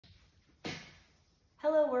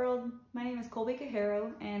Hello world, my name is Colby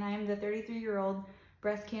Cajero and I am the 33-year-old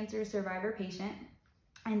breast cancer survivor patient.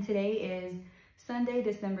 And today is Sunday,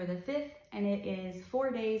 December the 5th, and it is 4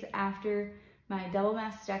 days after my double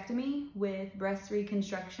mastectomy with breast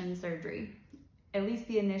reconstruction surgery. At least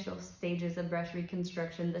the initial stages of breast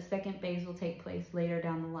reconstruction. The second phase will take place later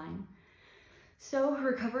down the line. So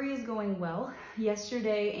recovery is going well.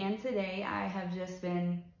 Yesterday and today I have just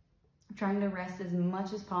been trying to rest as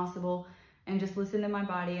much as possible and just listen to my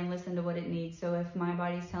body and listen to what it needs. So if my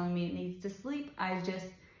body's telling me it needs to sleep, I just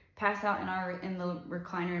pass out in the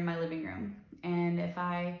recliner in my living room. And if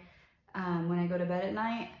when I go to bed at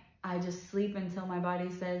night, I just sleep until my body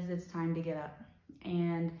says it's time to get up.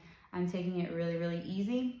 And I'm taking it really, really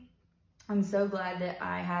easy. I'm so glad that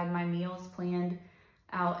I had my meals planned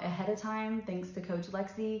out ahead of time, thanks to Coach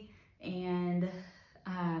Lexi. And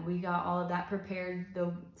we got all of that prepared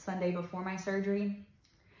the Sunday before my surgery.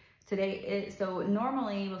 So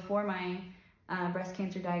normally before my breast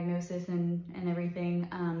cancer diagnosis and everything,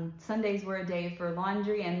 Sundays were a day for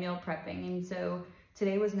laundry and meal prepping. And so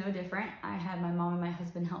today was no different. I had my mom and my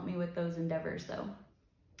husband help me with those endeavors though.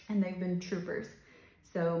 And they've been troopers.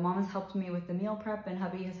 So mom has helped me with the meal prep and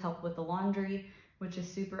hubby has helped with the laundry, which is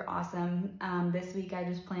super awesome. This week I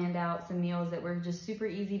just planned out some meals that were just super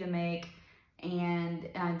easy to make and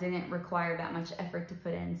didn't require that much effort to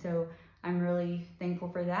put in. So I'm really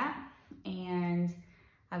thankful for that. And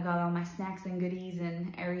I've got all my snacks and goodies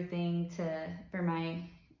and everything for my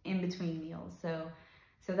in-between meals. So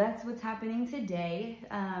that's what's happening today.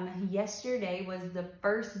 Yesterday was the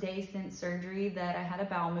first day since surgery that I had a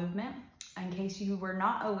bowel movement. In case you were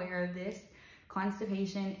not aware of this,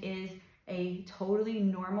 constipation is a totally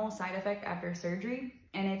normal side effect after surgery,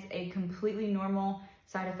 and it's a completely normal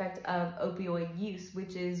side effect of opioid use,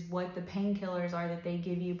 which is what the painkillers are that they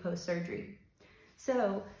give you post-surgery.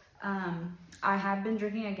 So I have been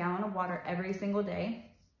drinking a gallon of water every single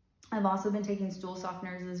day. I've also been taking stool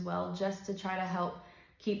softeners as well, just to try to help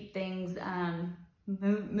keep things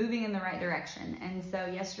moving in the right direction. And so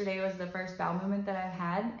yesterday was the first bowel movement that I've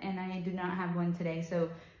had, and I did not have one today. So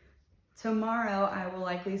tomorrow I will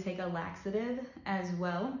likely take a laxative as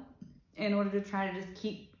well in order to try to just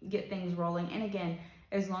get things rolling. And again,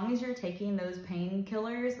 as long as you're taking those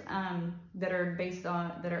painkillers that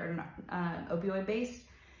are opioid based,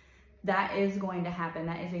 that is going to happen.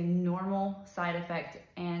 That is a normal side effect.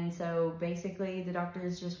 And so basically the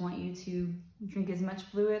doctors just want you to drink as much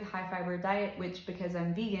fluid, high fiber diet, which because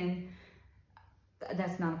I'm vegan,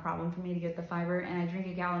 that's not a problem for me to get the fiber. And I drink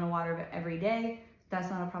a gallon of water every day. That's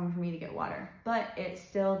not a problem for me to get water, but it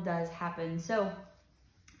still does happen. So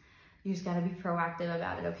you just gotta be proactive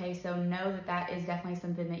about it, okay? So know that that is definitely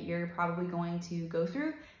something that you're probably going to go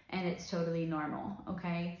through, and it's totally normal,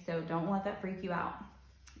 okay? So don't let that freak you out.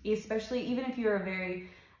 Especially even if you're a very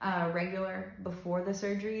regular before the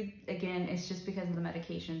surgery, again, it's just because of the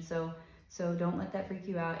medication. So don't let that freak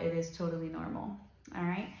you out. It is totally normal, all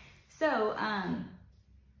right? So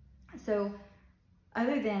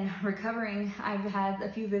other than recovering, I've had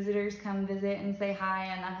a few visitors come visit and say hi,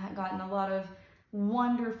 and I've gotten a lot of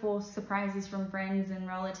wonderful surprises from friends and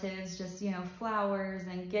relatives, just, you know, flowers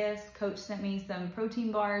and gifts. Coach sent me some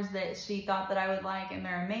protein bars that she thought that I would like, and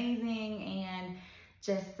they're amazing, and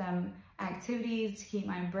just some activities to keep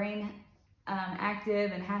my brain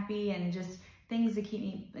active and happy, and just things to keep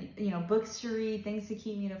me, you know, books to read, things to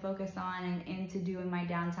keep me to focus on and to do in my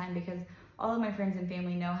downtime, because all of my friends and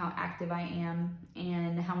family know how active I am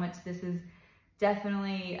and how much this is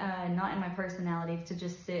definitely not in my personality to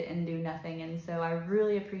just sit and do nothing. And so I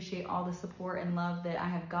really appreciate all the support and love that I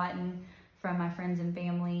have gotten from my friends and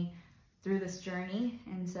family through this journey.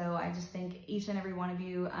 And so I just thank each and every one of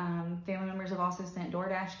you. Family members have also sent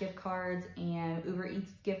DoorDash gift cards and Uber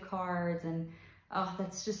Eats gift cards. And oh,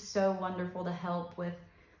 that's just so wonderful to help with,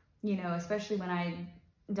 you know, especially when I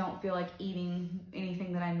don't feel like eating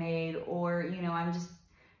anything that I made, or, you know, I'm just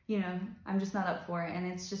not up for it. And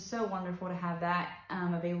it's just so wonderful to have that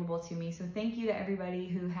available to me. So thank you to everybody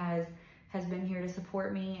who has been here to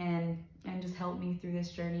support me and just help me through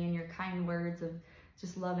this journey, and your kind words of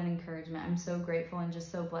just love and encouragement. I'm so grateful and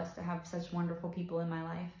just so blessed to have such wonderful people in my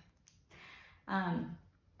life.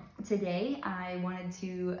 Today I wanted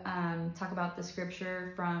to talk about the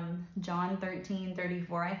scripture from John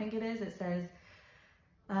 13:34, I think it is. It says,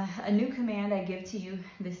 a new command I give to you.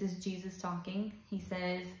 This is Jesus talking. He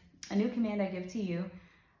says, a new command I give to you.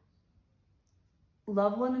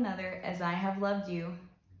 Love one another as I have loved you.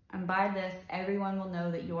 And by this, everyone will know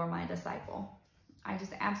that you're my disciple. I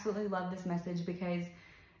just absolutely love this message, because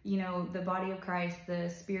you know, the body of Christ, the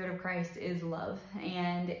Spirit of Christ is love.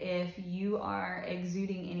 And if you are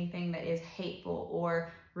exuding anything that is hateful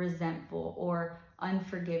or resentful or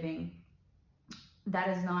unforgiving, that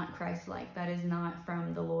is not Christ-like. That is not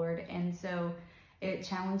from the Lord. And so it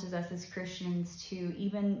challenges us as Christians to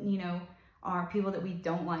even, you know, our people that we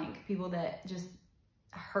don't like, people that just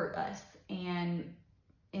hurt us and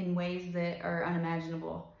in ways that are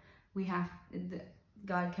unimaginable.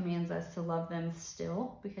 God commands us to love them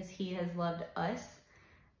still, because he has loved us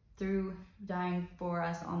through dying for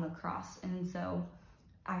us on the cross. And so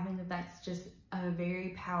I think that that's just a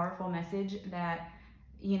very powerful message that,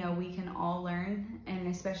 you know, we can all learn. And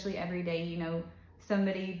especially every day, you know,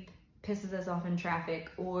 somebody pisses us off in traffic,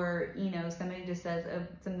 or, you know, somebody just says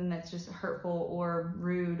something that's just hurtful or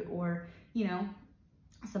rude, or, you know,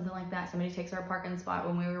 something like that. Somebody takes our parking spot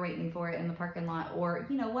when we were waiting for it in the parking lot, or,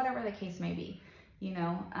 you know, whatever the case may be. You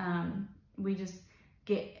know, we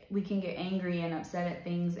can get angry and upset at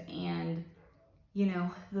things, and, you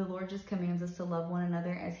know, the Lord just commands us to love one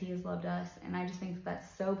another as he has loved us. And I just think that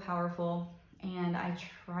that's so powerful. And I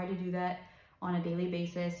try to do that on a daily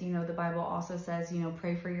basis. You know, the Bible also says, you know,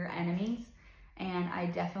 pray for your enemies. And I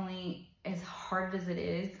definitely, as hard as it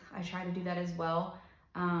is, I try to do that as well.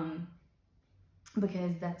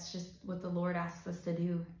 Because that's just what the Lord asks us to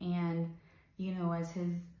do. And, you know, as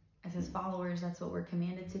his followers, that's what we're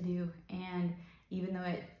commanded to do. And even though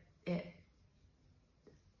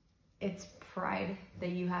it's pride that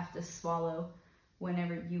you have to swallow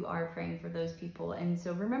whenever you are praying for those people. And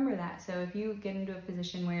so remember that. So if you get into a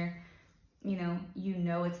position where, you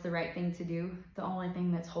know it's the right thing to do, the only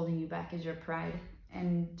thing that's holding you back is your pride.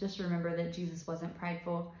 And just remember that Jesus wasn't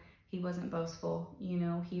prideful. He wasn't boastful. You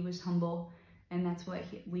know, he was humble, and that's what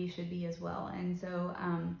we should be as well. And so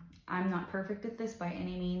I'm not perfect at this by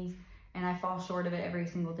any means, and I fall short of it every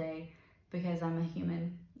single day, because I'm a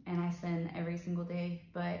human and I sin every single day.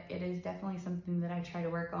 But it is definitely something that I try to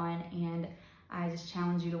work on, and I just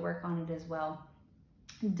challenge you to work on it as well.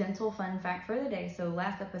 Dental fun fact for the day. So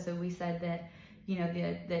last episode we said that, you know,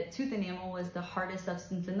 the tooth enamel was the hardest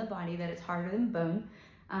substance in the body, that it's harder than bone.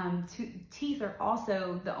 Teeth are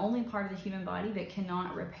also the only part of the human body that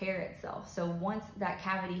cannot repair itself. So once that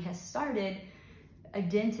cavity has started, a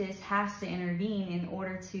dentist has to intervene in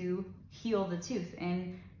order to heal the tooth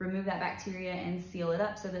and remove that bacteria and seal it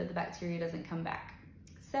up so that the bacteria doesn't come back.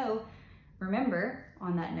 So remember,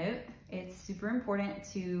 on that note, it's super important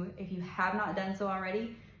to, if you have not done so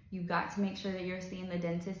already, you've got to make sure that you're seeing the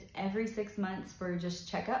dentist every 6 months for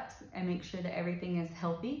just checkups and make sure that everything is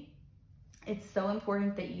healthy. It's so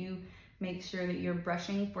important that you make sure that you're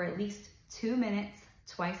brushing for at least 2 minutes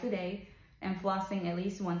twice a day and flossing at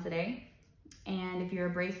least once a day. And if you're a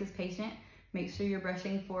braces patient, make sure you're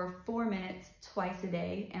brushing for 4 minutes twice a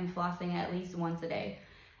day and flossing at least once a day.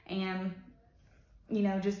 And, you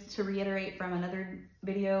know, just to reiterate from another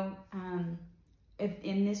video, if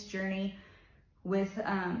in this journey with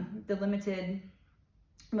the limited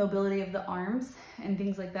mobility of the arms and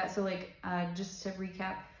things like that. So like, just to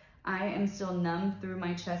recap, I am still numb through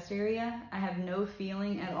my chest area. I have no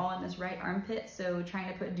feeling at all in this right armpit. So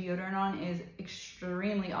trying to put deodorant on is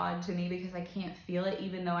extremely odd to me, because I can't feel it,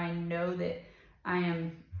 even though I know that I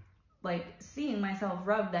am like seeing myself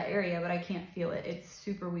rub that area, but I can't feel it. It's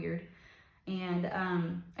super weird. And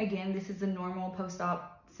again, this is a normal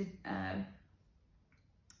post-op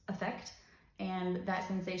effect, and that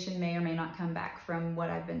sensation may or may not come back from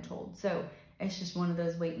what I've been told. So it's just one of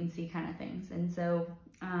those wait and see kind of things. And so,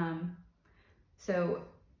 so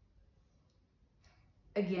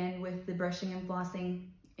again, with the brushing and flossing,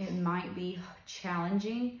 it might be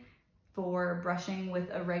challenging for brushing with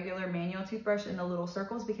a regular manual toothbrush in the little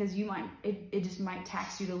circles, because it just might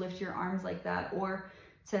tax you to lift your arms like that, or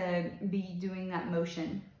to be doing that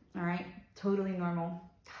motion. All right, totally normal.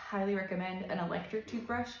 Highly recommend an electric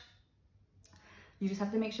toothbrush. You just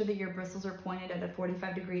have to make sure that your bristles are pointed at a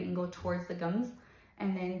 45-degree angle towards the gums,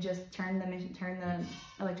 and then just turn the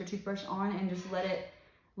electric toothbrush on and just let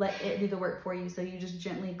it do the work for you. So you just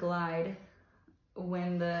gently glide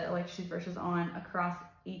when the electric toothbrush is on across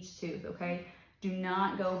each tooth, okay? Do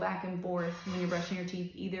not go back and forth when you're brushing your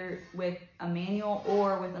teeth, either with a manual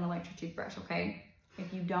or with an electric toothbrush, okay?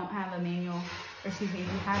 If you don't have a manual, or excuse me, if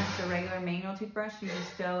you have just a regular manual toothbrush, you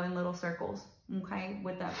just go in little circles, okay,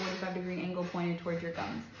 with that 45-degree angle pointed towards your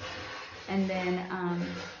gums. And then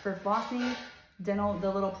for flossing, the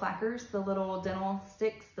little plackers, the little dental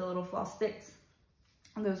sticks, the little floss sticks,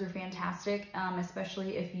 those are fantastic,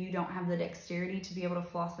 especially if you don't have the dexterity to be able to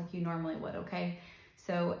floss like you normally would, okay?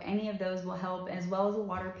 So any of those will help, as well as a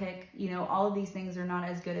water pick. You know, all of these things are not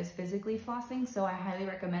as good as physically flossing, so I highly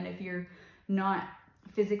recommend, if you're not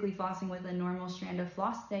physically flossing with a normal strand of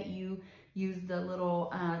floss, that you use the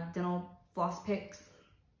little dental floss picks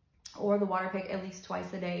or the water pick at least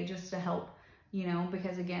twice a day, just to help, you know,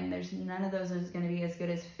 because again, there's none of those is going to be as good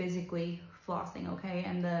as physically flossing, okay?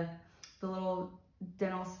 And the little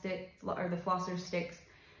dental stick or the flosser sticks,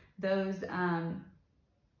 those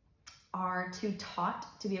are too taut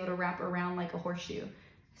to be able to wrap around like a horseshoe.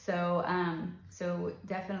 So so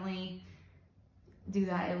definitely do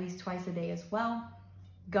that at least twice a day as well.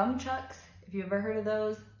 Gum chucks, if you've ever heard of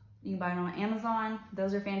those, you can buy them on Amazon.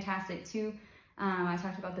 Those are fantastic too. I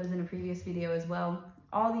talked about those in a previous video as well.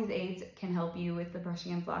 All these aids can help you with the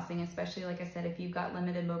brushing and flossing, especially, like I said, if you've got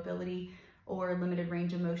limited mobility or limited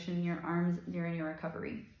range of motion in your arms during your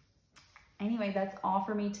recovery. Anyway, that's all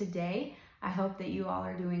for me today. I hope that you all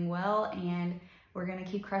are doing well, and we're gonna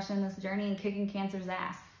keep crushing this journey and kicking cancer's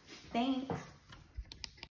ass. Thanks.